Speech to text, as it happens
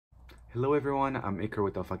Hello everyone, I'm Iker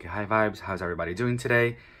with the Funky High Vibes. How's everybody doing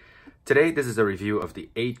today? Today, this is a review of the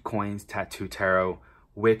 8 Coins Tattoo Tarot,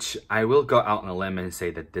 which I will go out on a limb and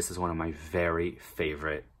say that this is one of my very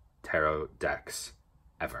favorite tarot decks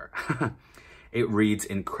ever. It reads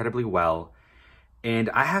incredibly well, and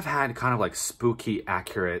I have had kind of like spooky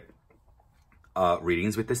accurate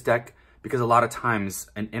readings with this deck, because a lot of times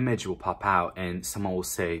an image will pop out and someone will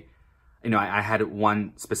say, you know, I had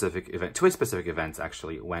one specific event, two specific events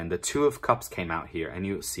actually, when the Two of Cups came out here, and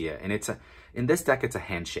you'll see it. And in this deck, it's a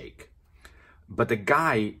handshake. But the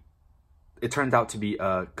guy, it turned out to be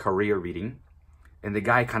a career reading. And the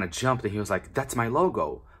guy kind of jumped and he was like, that's my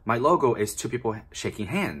logo. My logo is two people shaking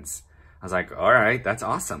hands. I was like, all right, that's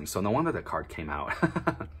awesome. So no wonder the card came out.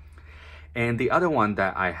 And the other one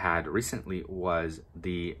that I had recently was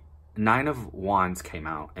the Nine of Wands came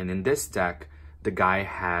out. And in this deck, the guy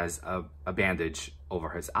has a bandage over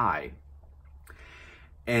his eye.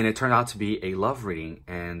 And it turned out to be a love reading.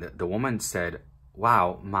 And the woman said,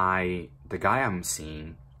 wow, the guy I'm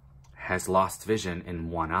seeing has lost vision in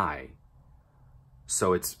one eye.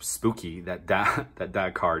 So it's spooky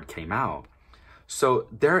that card came out. So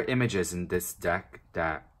there are images in this deck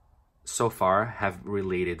that so far have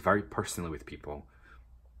related very personally with people.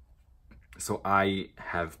 So I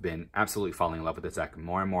have been absolutely falling in love with this deck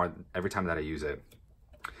more and more every time that I use it.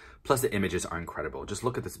 Plus the images are incredible. Just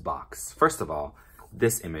look at this box. First of all,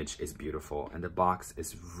 this image is beautiful and the box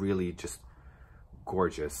is really just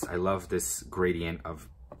gorgeous. I love this gradient of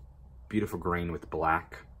beautiful green with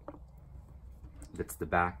black. That's the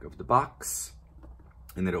back of the box.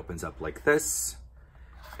 And it opens up like this.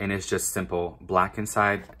 And it's just simple black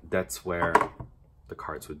inside. That's where the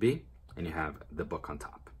cards would be. And you have the book on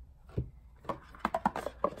top.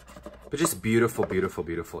 But just beautiful, beautiful,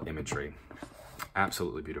 beautiful imagery.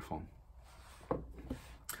 Absolutely beautiful.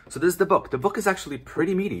 So this is the book. The book is actually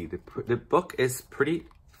pretty meaty. The book is pretty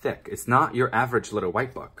thick. It's not your average little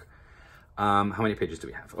white book. How many pages do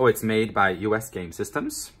we have? Oh, it's made by US Game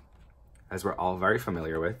Systems, as we're all very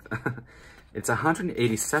familiar with. It's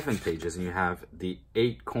 187 pages, and you have the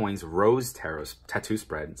 8 Coins Rose Tarot Tattoo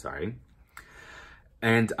Spread, sorry.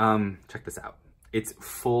 And check this out. It's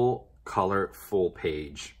full color, full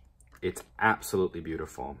page. It's absolutely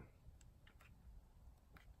beautiful.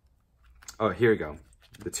 Oh, here we go.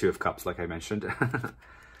 The Two of Cups, like I mentioned.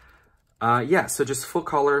 Yeah, so just full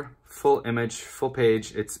color, full image, full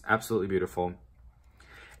page. It's absolutely beautiful.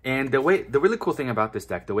 And the really cool thing about this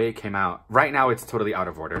deck, the way it came out, right now it's totally out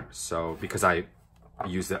of order. So because I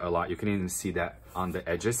use it a lot, you can even see that on the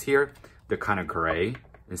edges here, they're kind of gray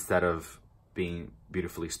instead of being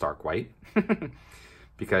beautifully stark white.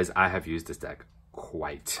 Because I have used this deck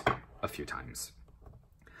quite a few times.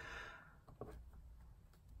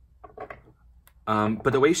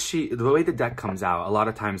 But the way the deck comes out, a lot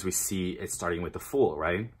of times we see it starting with the Fool,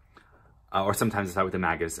 right? Or sometimes it's out with the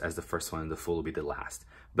Magus as the first one, and the Fool will be the last.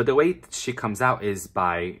 But the way she comes out is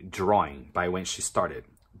by drawing, by when she started.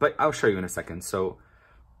 But I'll show you in a second. So,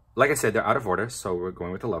 like I said, they're out of order, so we're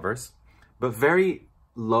going with the Lovers. But very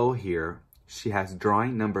low here, she has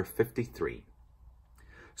drawing number 53.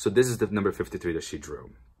 So this is the number 53 that she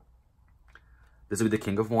drew. This will be the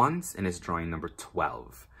King of Wands, and it's drawing number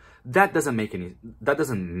 12. That doesn't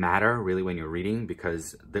matter really when you're reading,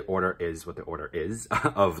 because the order is what the order is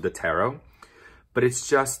of the tarot. But it's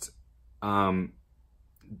just the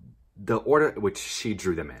order which she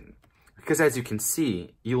drew them in. Because as you can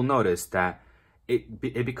see, you'll notice that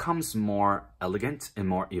it becomes more elegant and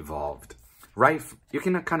more evolved. Right? You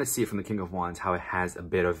can kind of see it from the King of Wands how it has a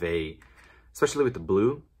bit of a, especially with the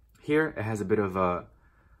blue here, it has a bit of a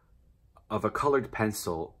colored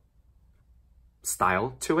pencil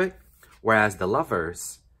style to it, whereas the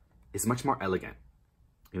Lovers is much more elegant.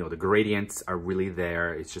 You know, the gradients are really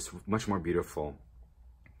there. It's just much more beautiful,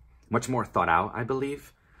 much more thought out, I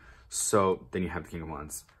believe. So then you have the King of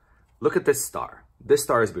Wands. Look at this star. This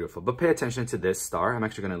star is beautiful, but pay attention to this star. I'm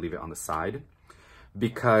actually going to leave it on the side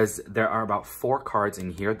because there are about 4 cards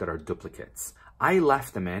in here that are duplicates. I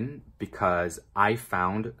left them in because I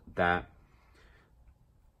found that,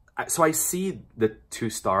 so I see the 2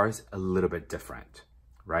 stars a little bit different,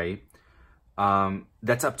 right?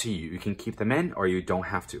 That's up to you. You can keep them in or you don't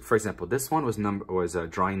have to. For example, this one was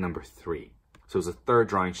drawing number 3. So it was the 3rd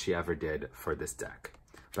drawing she ever did for this deck.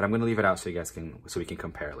 But I'm going to leave it out so you guys so we can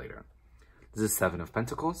compare later. This is 7 of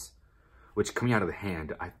Pentacles, which coming out of the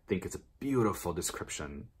hand, I think it's a beautiful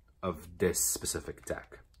description of this specific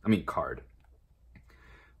card.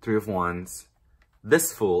 3 of Wands.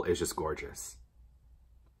 This Fool is just gorgeous.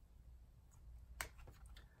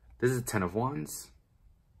 This is 10 of Wands.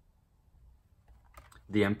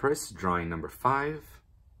 The Empress, drawing number 5.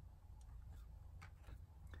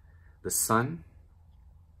 the Sun,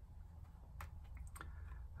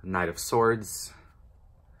 Knight of Swords.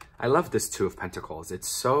 I love this Two of Pentacles. It's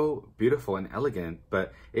so beautiful and elegant,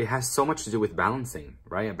 but it has so much to do with balancing,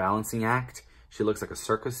 right? A balancing act. She looks like a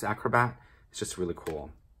circus acrobat. It's just really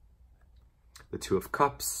cool. The Two of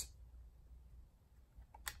Cups.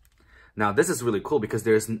 Now, this is really cool because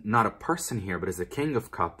there's not a person here, but it's a King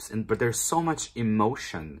of Cups. But there's so much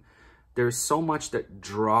emotion. There's so much that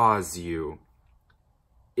draws you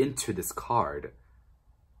into this card.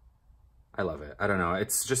 I love it. I don't know.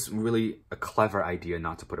 It's just really a clever idea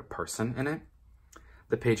not to put a person in it.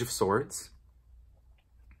 The Page of Swords.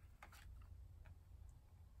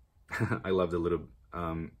 I love the little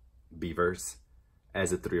beavers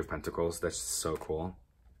as the Three of Pentacles. That's so cool.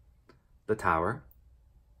 The Tower.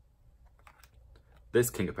 This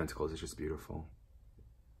King of Pentacles is just beautiful.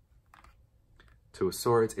 Two of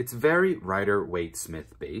Swords. It's very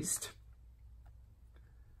Rider-Waite-Smith based.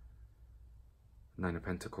 Nine of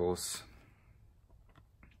Pentacles.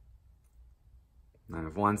 Nine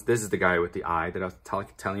of Wands. This is the guy with the eye that I was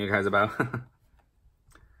telling you guys about.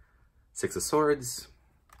 Six of Swords.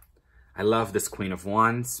 I love this Queen of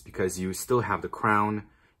Wands because you still have the crown.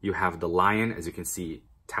 You have the lion, as you can see,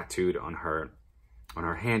 tattooed on her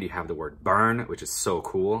hand. You have the word burn, which is so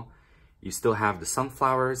cool. You still have the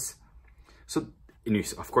sunflowers. So,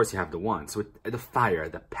 of course, you have the wand. So the fire,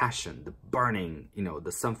 the passion, the burning,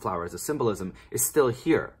 the sunflowers, the symbolism is still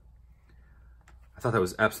here. I thought that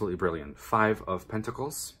was absolutely brilliant. Five of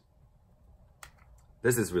Pentacles.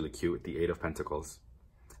 This is really cute, the Eight of Pentacles.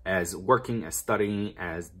 As working, as studying,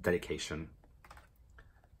 as dedication.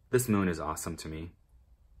 This moon is awesome to me.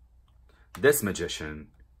 This Magician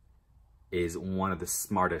is one of the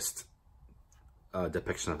smartest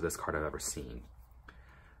depictions of this card I've ever seen.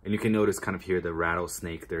 And you can notice kind of here the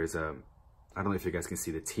rattlesnake. There's a, I don't know if you guys can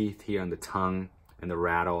see the teeth here and the tongue and the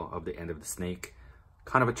rattle of the end of the snake.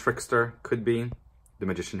 Kind of a trickster, could be. The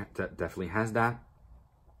Magician definitely has that.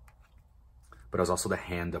 But it was also the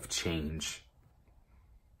Hand of Change.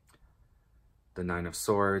 The Nine of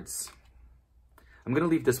Swords. I'm going to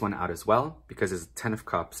leave this one out as well because it's 10 of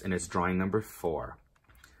Cups and it's drawing number 4.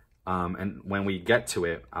 And when we get to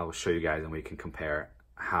it, I'll show you guys and we can compare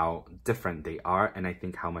how different they are and I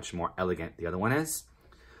think how much more elegant the other one is.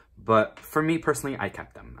 But for me personally, I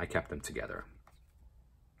kept them. I kept them together.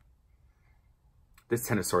 This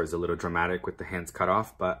Ten of Swords is a little dramatic with the hands cut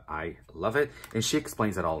off, but I love it. And she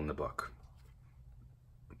explains it all in the book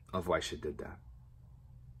of why she did that.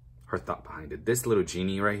 Her thought behind it. This little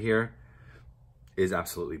genie right here is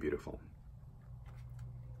absolutely beautiful.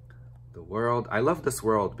 The World. I love this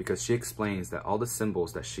World because she explains that all the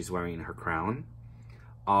symbols that she's wearing in her crown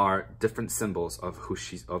are different symbols of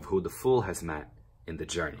who the Fool has met in the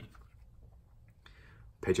journey.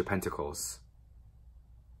 Page of Pentacles.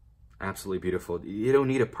 Absolutely beautiful. You don't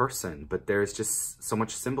need a person, but there's just so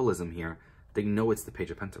much symbolism here. They know it's the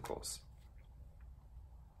Page of Pentacles.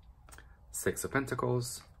 Six of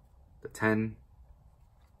Pentacles. The 10.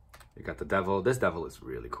 You got the Devil. This Devil is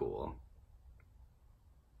really cool.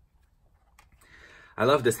 I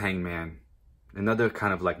love this Hangman. Another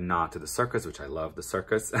kind of like nod to the circus, which I love the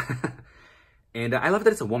circus. And I love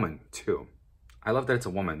that it's a woman too. I love that it's a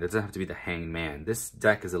woman. It doesn't have to be the Hangman. This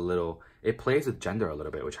deck is a little, it plays with gender a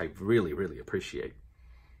little bit, which I really, really appreciate.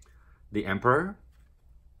 The Emperor.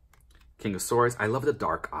 King of Swords. I love the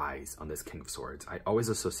dark eyes on this King of Swords. I always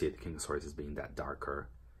associate the King of Swords as being that darker.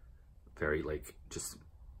 Very like, just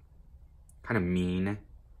kind of mean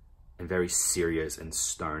and very serious and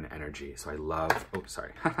stern energy. So I love, oh,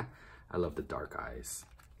 sorry. I love the dark eyes.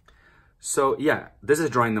 So yeah, this is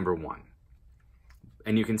drawing number 1.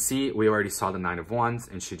 And you can see, we already saw the Nine of Wands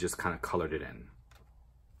and she just kind of colored it in.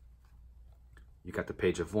 You got the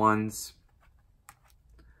Page of Wands.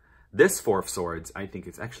 This Four of Swords, I think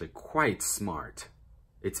it's actually quite smart.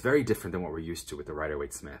 It's very different than what we're used to with the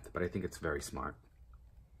Rider-Waite-Smith, but I think it's very smart.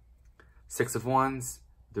 Six of Wands,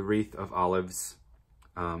 the Wreath of Olives,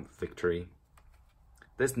 Victory.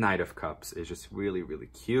 This Knight of Cups is just really, really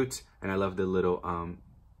cute. And I love the little,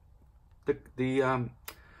 the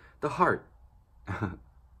heart.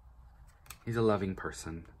 He's a loving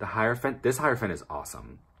person. The Hierophant, this Hierophant is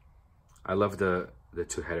awesome. I love the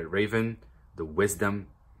two-headed raven, the wisdom.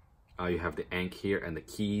 You have the Ankh here and the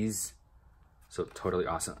keys. So totally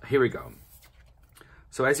awesome. Here we go.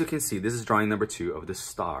 So as you can see, this is drawing number 2 of the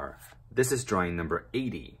star. This is drawing number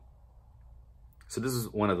 80. So this is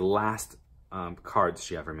one of the last cards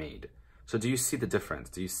she ever made. So do you see the difference?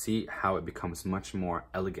 Do you see how it becomes much more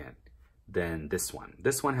elegant than this one?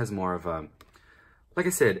 This one has more of a, like I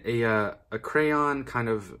said, a crayon kind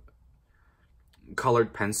of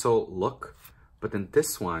colored pencil look, But then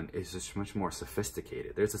this one is just much more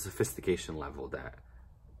sophisticated. There's a sophistication level that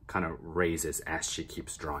kind of raises as she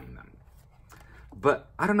keeps drawing them.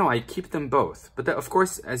 But I don't know, I keep them both. But of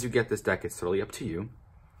course, as you get this deck, it's totally up to you.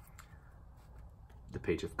 The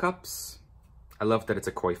Page of Cups. I love that it's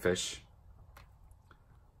a koi fish.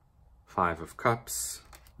 5 of Cups.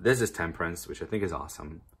 This is Temperance, which I think is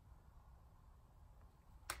awesome.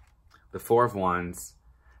 The 4 of Wands.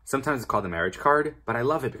 Sometimes it's called the marriage card, but I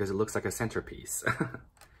love it because it looks like a centerpiece.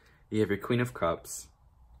 You have your Queen of Cups.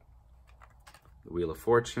 The Wheel of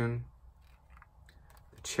Fortune.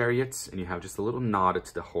 The Chariots, and you have just a little nod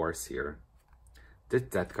to the horse here. This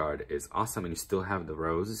death card is awesome, and you still have the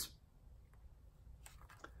Rose.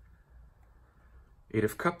 8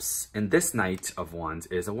 of Cups, and this Knight of Wands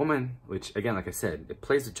is a woman, which again, like I said, it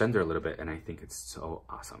plays the gender a little bit, and I think it's so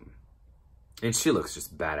awesome. And she looks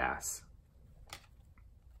just badass.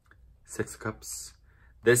 6 of Cups.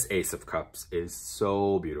 This Ace of Cups is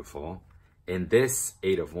so beautiful, and this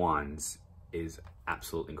 8 of Wands is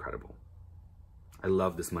absolutely incredible. I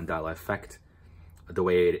love this mandala effect, the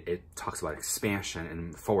way it talks about expansion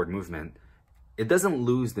and forward movement. It doesn't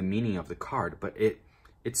lose the meaning of the card, but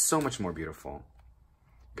it's so much more beautiful.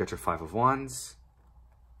 You got your 5 of Wands.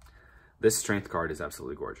 This Strength card is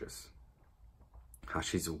absolutely gorgeous. How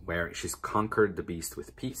she's conquered the beast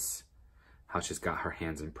with peace. How she's got her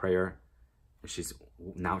hands in prayer. And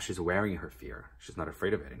now she's wearing her fear. She's not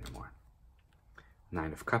afraid of it anymore.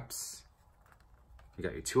 9 of Cups. You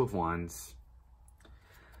got your 2 of Wands.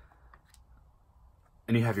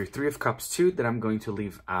 And you have your 3 of Cups too that I'm going to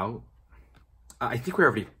leave out. I think we're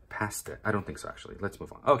already past it. I don't think so, actually. Let's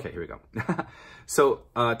move on. Okay, here we go. So,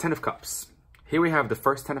 10 of Cups. Here we have the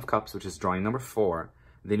first 10 of Cups, which is drawing number 4.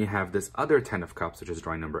 Then you have this other 10 of Cups, which is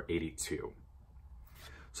drawing number 82.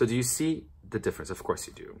 So do you see the difference? Of course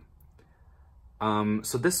you do.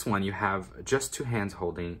 So this one, you have just 2 hands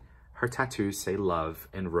holding. Her tattoos say love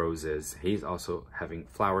and roses. He's also having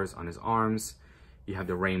flowers on his arms. You have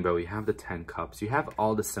the rainbow. You have the 10 cups. You have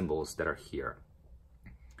all the symbols that are here.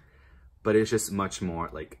 But it's just much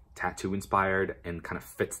more like tattoo inspired and kind of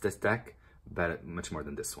fits this deck, but much more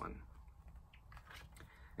than this one.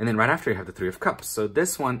 And then right after you have the 3 of Cups. So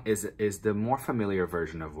this one is the more familiar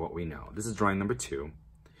version of what we know. This is drawing number 2.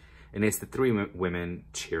 And it's the 3 women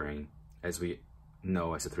cheering, as we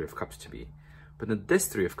know as the 3 of Cups to be. But then this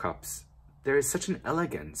 3 of Cups, there is such an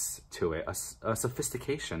elegance to it, a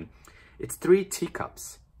sophistication. It's 3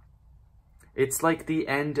 teacups. It's like the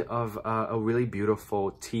end of a really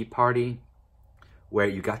beautiful tea party where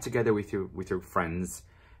you got together with your friends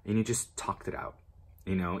and you just talked it out.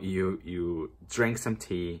 You know, you drank some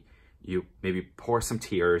tea, you maybe pour some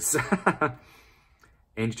tears,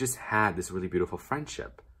 and you just had this really beautiful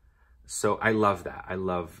friendship. So I love that. I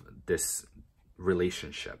love this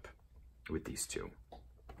relationship with these two.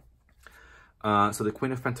 So the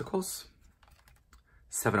Queen of Pentacles,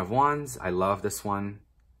 7 of Wands. I love this one.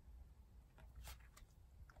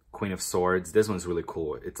 Queen of Swords. This one's really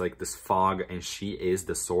cool. It's like this fog, and she is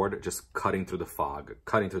the sword just cutting through the fog,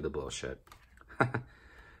 cutting through the bullshit.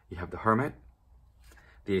 You have the Hermit.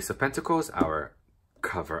 The Ace of Pentacles, our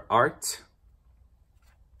cover art.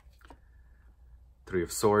 3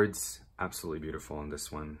 of Swords. Absolutely beautiful on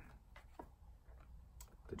this one.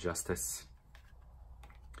 The Justice.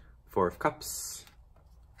 4 of Cups.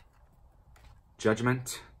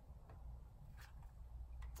 Judgment.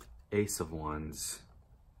 Ace of Wands.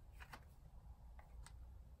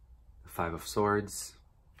 5 of Swords.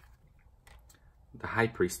 The High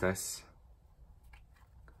Priestess.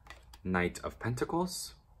 Knight of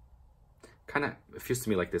Pentacles. Kind of feels to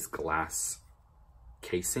me like this glass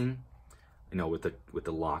casing, you know, with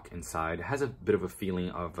the lock inside. It has a bit of a feeling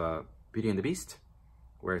of Beauty and the Beast,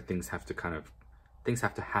 where things have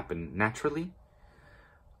to happen naturally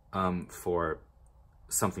for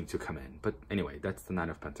something to come in. But anyway, that's the Knight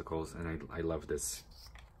of Pentacles, and I love this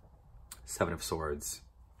 7 of Swords.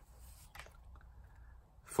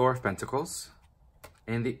 4 of Pentacles,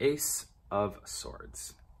 and the Ace of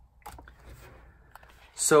Swords.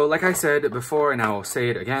 So like I said before, and I will say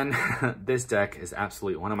it again, this deck is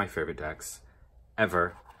absolutely one of my favorite decks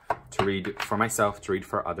ever to read for myself, to read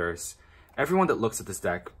for others. Everyone that looks at this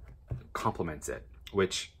deck compliments it,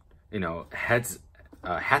 which, you know, hats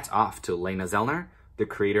off to Lana Zellner, the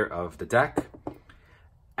creator of the deck.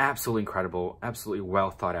 Absolutely incredible, absolutely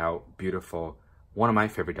well thought out, beautiful. One of my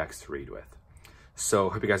favorite decks to read with.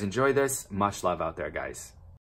 So hope you guys enjoy this. Much love out there, guys.